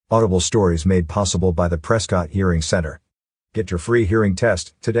Audible stories made possible by the Prescott Hearing Center. Get your free hearing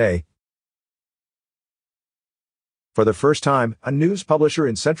test today. For the first time, a news publisher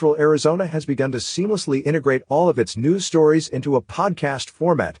in Central Arizona has begun to seamlessly integrate all of its news stories into a podcast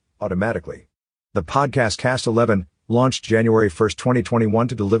format automatically. The podcast Cast 11 launched January 1, 2021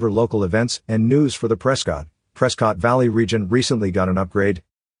 to deliver local events and news for the Prescott Valley region recently got an upgrade.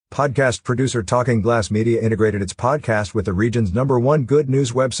 Podcast producer Talking Glass Media integrated its podcast with the region's #1 good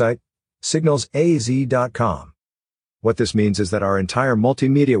news website, signalsaz.com. What this means is that our entire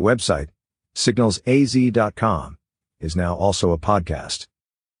multimedia website, signalsaz.com, is now also a podcast.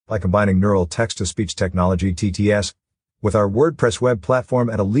 By combining neural text-to-speech technology TTS with our WordPress web platform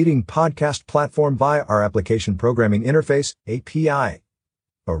and a leading podcast platform via our application programming interface API,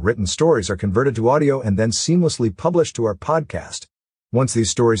 our written stories are converted to audio and then seamlessly published to our podcast. Once these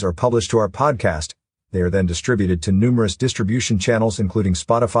stories are published to our podcast, they are then distributed to numerous distribution channels including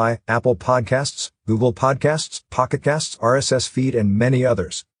Spotify, Apple Podcasts, Google Podcasts, Pocket Casts, RSS Feed, and many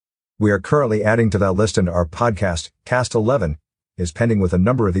others. We are currently adding to that list, and our podcast, Cast 11, is pending with a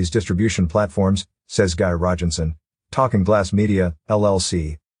number of these distribution platforms, says Guy Rogenson, Talking Glass Media,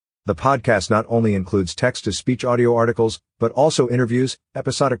 LLC. The podcast not only includes text-to-speech audio articles, but also interviews,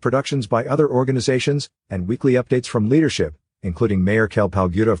 episodic productions by other organizations, and weekly updates from leadership, including Mayor Kel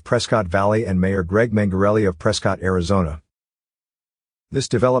Palguta of Prescott Valley and Mayor Greg Mangarelli of Prescott, Arizona. This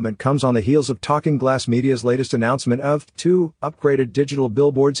development comes on the heels of Talking Glass Media's latest announcement of 2 upgraded digital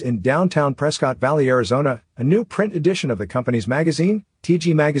billboards in downtown Prescott Valley, Arizona, a new print edition of the company's magazine,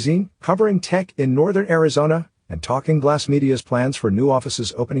 TG Magazine, covering tech in northern Arizona, and Talking Glass Media's plans for new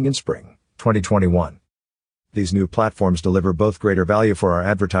offices opening in spring 2021. These new platforms deliver both greater value for our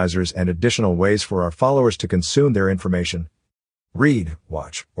advertisers and additional ways for our followers to consume their information. Read,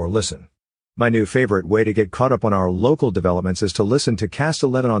 watch, or listen. My new favorite way to get caught up on our local developments is to listen to Cast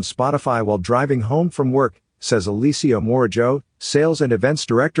 11 on Spotify while driving home from work, says Alicia Morajo, Sales and Events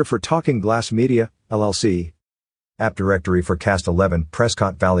Director for Talking Glass Media, LLC. App directory for Cast 11,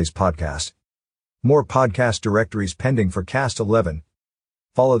 Prescott Valley's podcast. More podcast directories pending for Cast 11.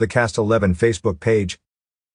 Follow the Cast 11 Facebook page,